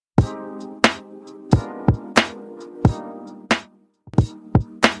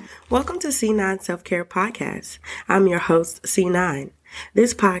Welcome to C9 Self-Care Podcast. I'm your host, C9.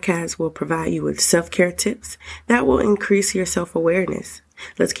 This podcast will provide you with self-care tips that will increase your self-awareness.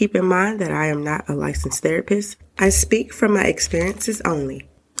 Let's keep in mind that I am not a licensed therapist. I speak from my experiences only.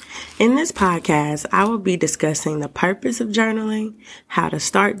 In this podcast, I will be discussing the purpose of journaling, how to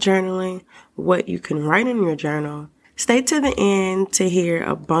start journaling, what you can write in your journal. Stay to the end to hear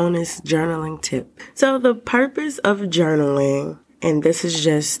a bonus journaling tip. So the purpose of journaling, and this is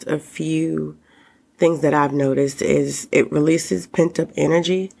just a few things that I've noticed, is it releases pent-up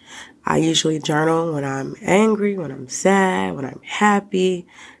energy. I usually journal when I'm angry, when I'm sad, when I'm happy.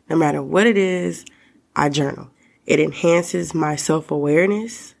 No matter what it is, I journal. It enhances my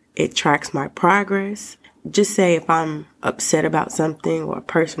self-awareness. It tracks my progress. Just say if I'm upset about something or a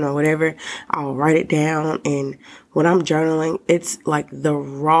person or whatever, I'll write it down. And when I'm journaling, it's like the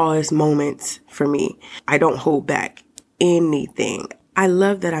rawest moments for me. I don't hold back anything. I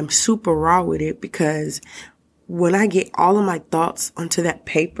love that I'm super raw with it because when I get all of my thoughts onto that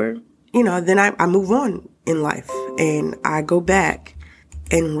paper, then I move on in life and I go back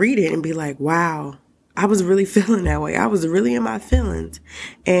and read it and be like, wow, I was really feeling that way. I was really in my feelings.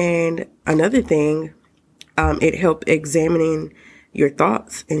 And another thing, it helped examining your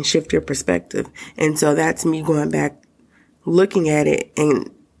thoughts and shift your perspective. And so that's me going back, looking at it, and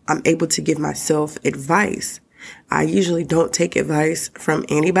I'm able to give myself advice. I usually don't take advice from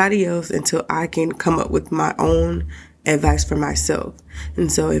anybody else until I can come up with my own advice for myself.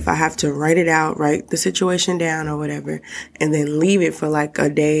 And so if I have to write it out, write the situation down or whatever, and then leave it for like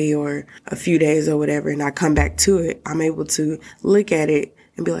a day or a few days or whatever, and I come back to it, I'm able to look at it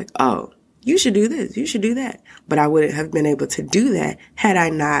and be like, oh, you should do this, you should do that. But I wouldn't have been able to do that had I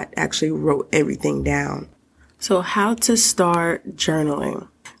not actually wrote everything down. So how to start journaling?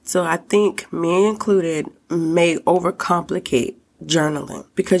 So I think me included may overcomplicate journaling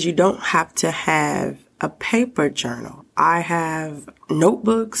because you don't have to have a paper journal. I have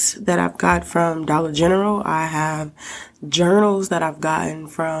notebooks that I've got from Dollar General. I have journals that I've gotten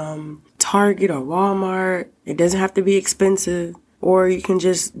from Target or Walmart. It doesn't have to be expensive. Or you can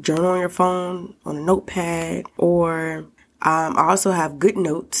just journal on your phone, on a notepad. Or I also have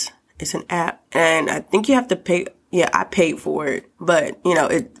GoodNotes. It's an app. And I think you have to pay. Yeah, I paid for it. But,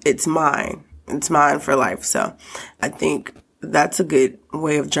 it's mine. It's mine for life. So I think that's a good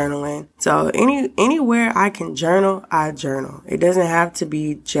way of journaling. So anywhere I can journal, I journal. It doesn't have to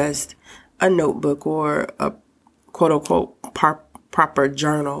be just a notebook or a quote unquote proper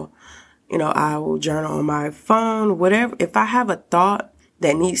journal. I will journal on my phone, whatever. If I have a thought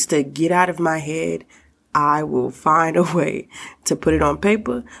that needs to get out of my head, I will find a way to put it on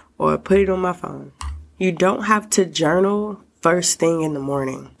paper or put it on my phone. You don't have to journal first thing in the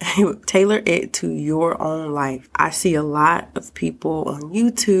morning. Tailor it to your own life. I see a lot of people on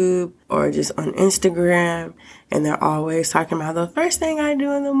YouTube or just on Instagram, and they're always talking about the first thing I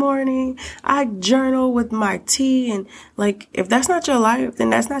do in the morning, I journal with my tea. And like, if that's not your life,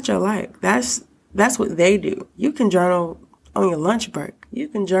 then that's not your life. That's what they do. You can journal on your lunch break. You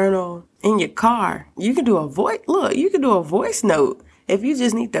can journal in your car. You can do a voice note. If you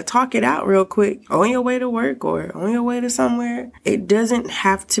just need to talk it out real quick on your way to work or on your way to somewhere, it doesn't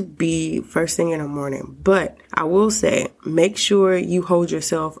have to be first thing in the morning. But I will say, make sure you hold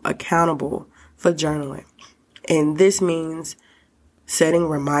yourself accountable for journaling. And this means setting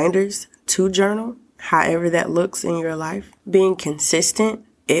reminders to journal, however that looks in your life. Being consistent.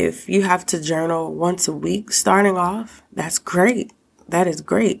 If you have to journal once a week starting off, that's great. That is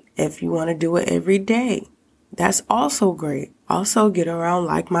great. If you want to do it every day, that's also great. Also get around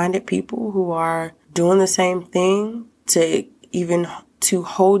like-minded people who are doing the same thing to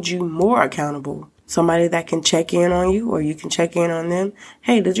hold you more accountable. Somebody that can check in on you or you can check in on them.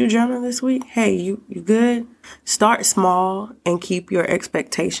 Hey, did you journal this week? Hey, you good? Start small and keep your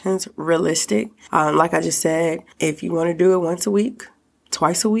expectations realistic. Like I just said, if you want to do it once a week,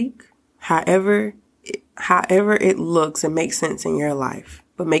 twice a week, however it looks and makes sense in your life,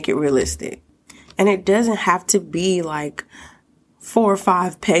 but make it realistic. And it doesn't have to be like 4 or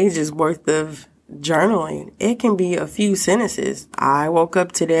 5 pages worth of journaling. It can be a few sentences. I woke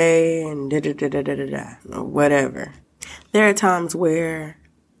up today and whatever. There are times where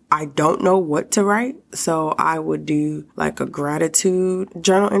I don't know what to write. So I would do like a gratitude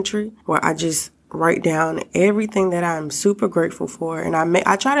journal entry where I just write down everything that I'm super grateful for. And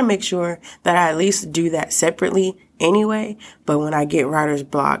I try to make sure that I at least do that separately anyway. But when I get writer's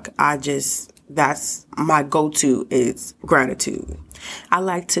block, that's my go-to is gratitude. I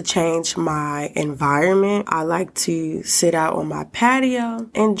like to change my environment. I like to sit out on my patio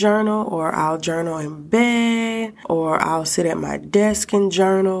and journal, or I'll journal in bed, or I'll sit at my desk and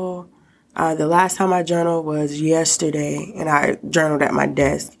journal. The last time I journaled was yesterday, and I journaled at my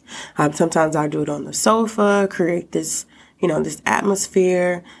desk. Sometimes I do it on the sofa, create this, this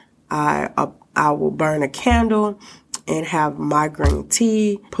atmosphere. I will burn a candle and have my green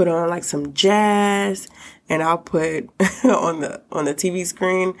tea, put on like some jazz, and I'll put on the TV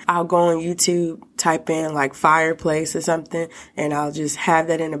screen, I'll go on YouTube, type in like fireplace or something, and I'll just have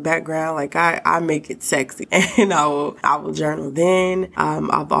that in the background. Like I make it sexy, and I will journal then.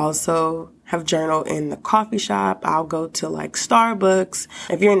 I've also have journaled in the coffee shop. I'll go to like Starbucks.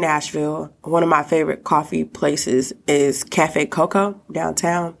 If you're in Nashville, one of my favorite coffee places is Cafe Coco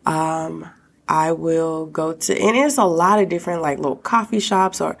downtown. I will go to, and it's a lot of different like little coffee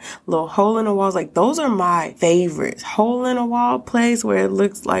shops or little hole in the walls. Like those are my favorites. Hole in the wall place where it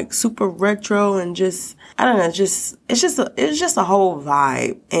looks like super retro and just, I don't know, it's just a whole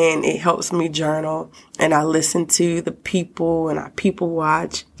vibe, and it helps me journal, and I listen to the people and I people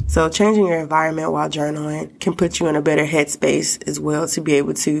watch. So changing your environment while journaling can put you in a better headspace as well to be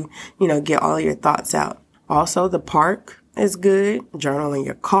able to, get all your thoughts out. Also, the park is good. Journaling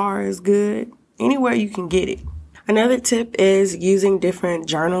your car is good. Anywhere you can get it. Another tip is using different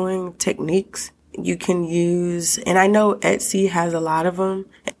journaling techniques. You can use, and I know Etsy has a lot of them,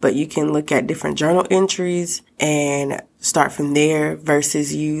 but you can look at different journal entries and start from there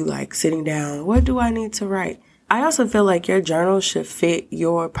versus you like sitting down. What do I need to write? I also feel like your journal should fit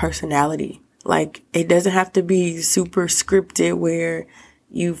your personality. Like it doesn't have to be super scripted where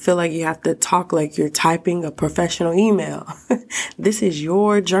you feel like you have to talk like you're typing a professional email. This is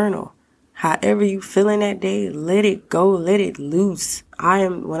your journal. However you feeling that day, let it go, let it loose.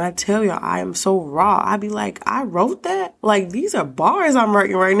 When I tell you I am so raw, I be like, I wrote that? Like these are bars I'm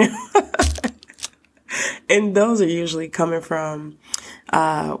writing right now. And those are usually coming from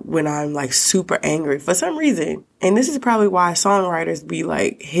when I'm like super angry for some reason. And this is probably why songwriters be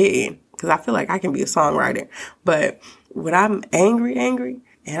like hitting, because I feel like I can be a songwriter. But when I'm angry,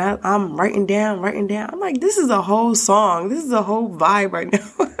 and I'm writing down, I'm like, this is a whole song. This is a whole vibe right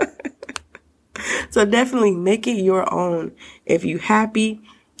now. So definitely make it your own. If you happy,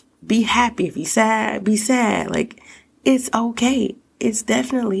 be happy. If you sad, be sad. Like it's okay. It's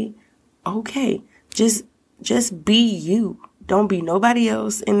definitely okay. Just be you. Don't be nobody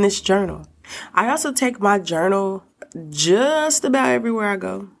else in this journal. I also take my journal just about everywhere I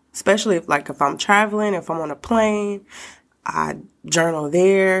go, especially if I'm traveling, if I'm on a plane, I journal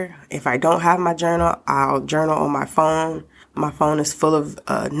there. If I don't have my journal, I'll journal on my phone. My phone is full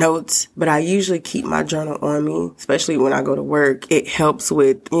of notes, but I usually keep my journal on me, especially when I go to work. It helps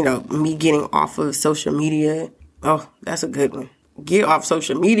with, me getting off of social media. Oh, that's a good one. Get off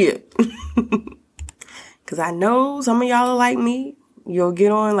social media. Because I know some of y'all are like me. You'll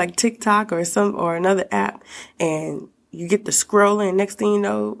get on like TikTok or another app, and you get to scrolling. Next thing you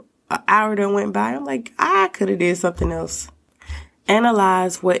know, an hour done went by. I'm like, I could have did something else.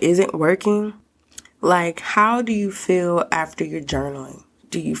 Analyze what isn't working. Like, how do you feel after you're journaling?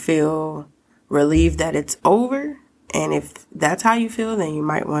 Do you feel relieved that it's over? And if that's how you feel, then you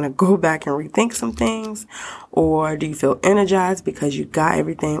might want to go back and rethink some things. Or do you feel energized because you got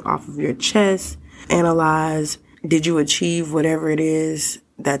everything off of your chest? Analyze, did you achieve whatever it is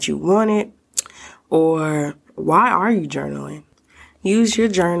that you wanted? Or why are you journaling? Use your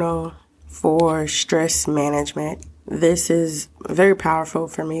journal for stress management. This is very powerful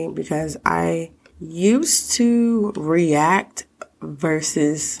for me because I used to react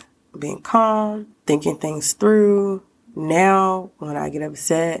versus being calm, thinking things through. Now, when I get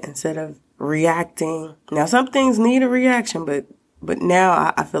upset, instead of reacting, now some things need a reaction, but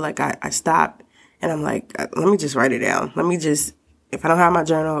now I feel like I stop and I'm like, let me just write it down. If I don't have my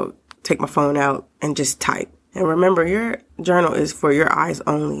journal, take my phone out and just type. And remember, your journal is for your eyes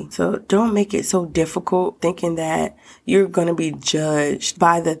only. So don't make it so difficult thinking that you're going to be judged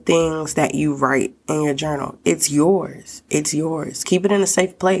by the things that you write in your journal. It's yours. It's yours. Keep it in a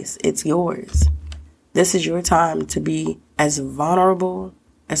safe place. It's yours. This is your time to be as vulnerable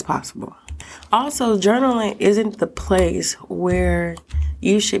as possible. Also, journaling isn't the place where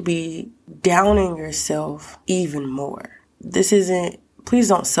you should be downing yourself even more. Please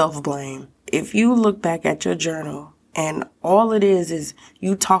don't self-blame. If you look back at your journal and all it is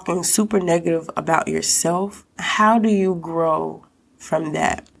you talking super negative about yourself, how do you grow from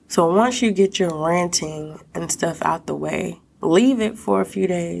that? So once you get your ranting and stuff out the way, leave it for a few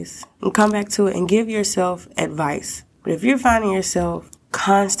days and come back to it and give yourself advice. But if you're finding yourself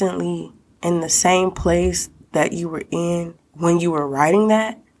constantly in the same place that you were in when you were writing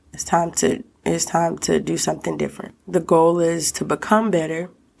that, it's time to do something different. The goal is to become better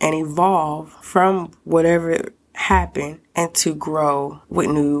and evolve from whatever happened and to grow with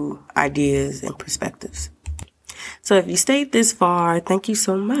new ideas and perspectives. So if you stayed this far, thank you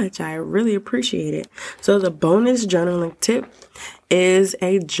so much. I really appreciate it. So the bonus journaling tip is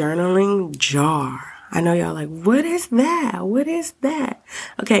a journaling jar. I know y'all like, what is that? What is that?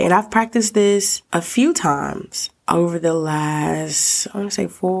 Okay, and I've practiced this a few times over the last, I want to say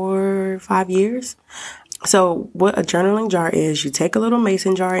 4 or 5 years. So what a journaling jar is, you take a little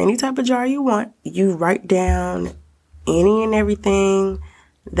mason jar, any type of jar you want, you write down any and everything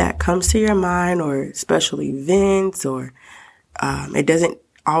that comes to your mind, or special events, or it doesn't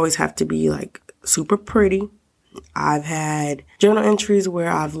always have to be like super pretty. I've had journal entries where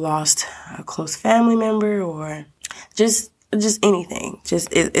I've lost a close family member, or just anything.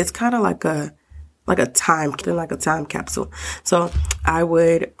 It's kind of like a time capsule. So I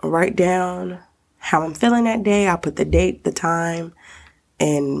would write down how I'm feeling that day. I put the date, the time,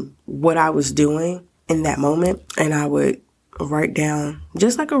 and what I was doing in that moment, and I would write down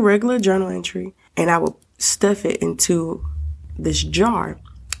just like a regular journal entry, and I would stuff it into this jar,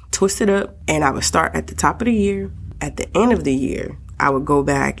 twist it up, and I would start at the top of the year. At the end of the year, I would go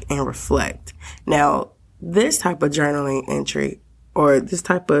back and reflect. Now, this type of journaling entry, or this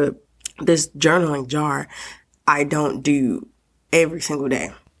journaling jar, I don't do every single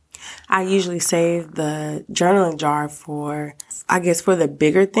day. I usually save the journaling jar for the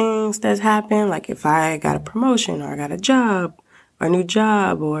bigger things that's happened. Like if I got a promotion, or I got a new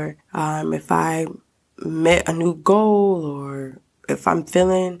job, or if I met a new goal, or if I'm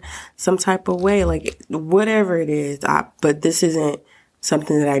feeling some type of way, like whatever it is. But this isn't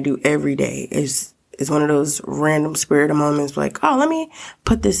something that I do every day. It's one of those random spirit moments like, oh, let me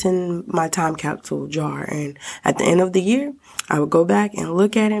put this in my time capsule jar. And at the end of the year, I would go back and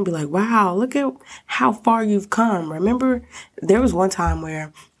look at it and be like, wow, look at how far you've come. Remember, there was one time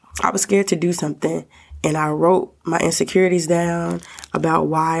where I was scared to do something, and I wrote my insecurities down about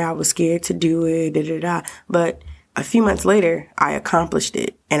why I was scared to do it, But a few months later, I accomplished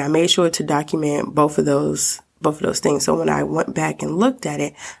it, and I made sure to document both of those things. So when I went back and looked at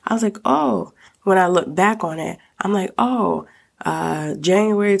it, I was like, oh, when I look back on it, I'm like, oh,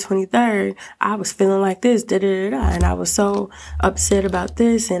 January 23rd, I was feeling like this, and I was so upset about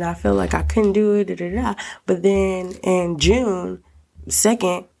this, and I feel like I couldn't do it, But then in June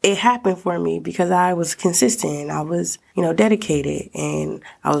 2nd, it happened for me because I was consistent. I was, dedicated, and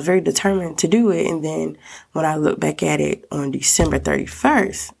I was very determined to do it. And then when I look back at it on December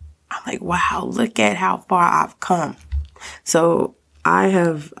 31st, I'm like, wow, look at how far I've come. So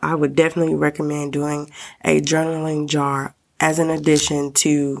I would definitely recommend doing a journaling jar as an addition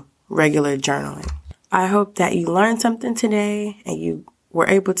to regular journaling. I hope that you learned something today and you were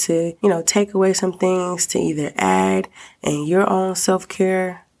able to, take away some things to either add in your own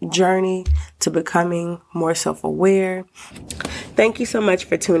self-care journey to becoming more self-aware. Thank you so much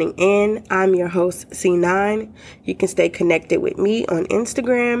for tuning in. I'm your host, C9. You can stay connected with me on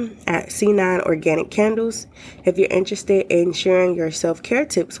Instagram at C9 Organic Candles. If you're interested in sharing your self-care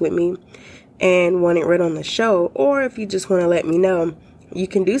tips with me and want it read on the show, or if you just want to let me know, you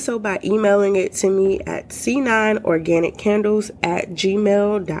can do so by emailing it to me at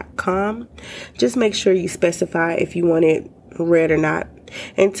c9organiccandles@gmail.com. Just make sure you specify if you want it read or not.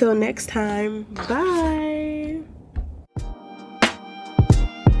 Until next time, bye.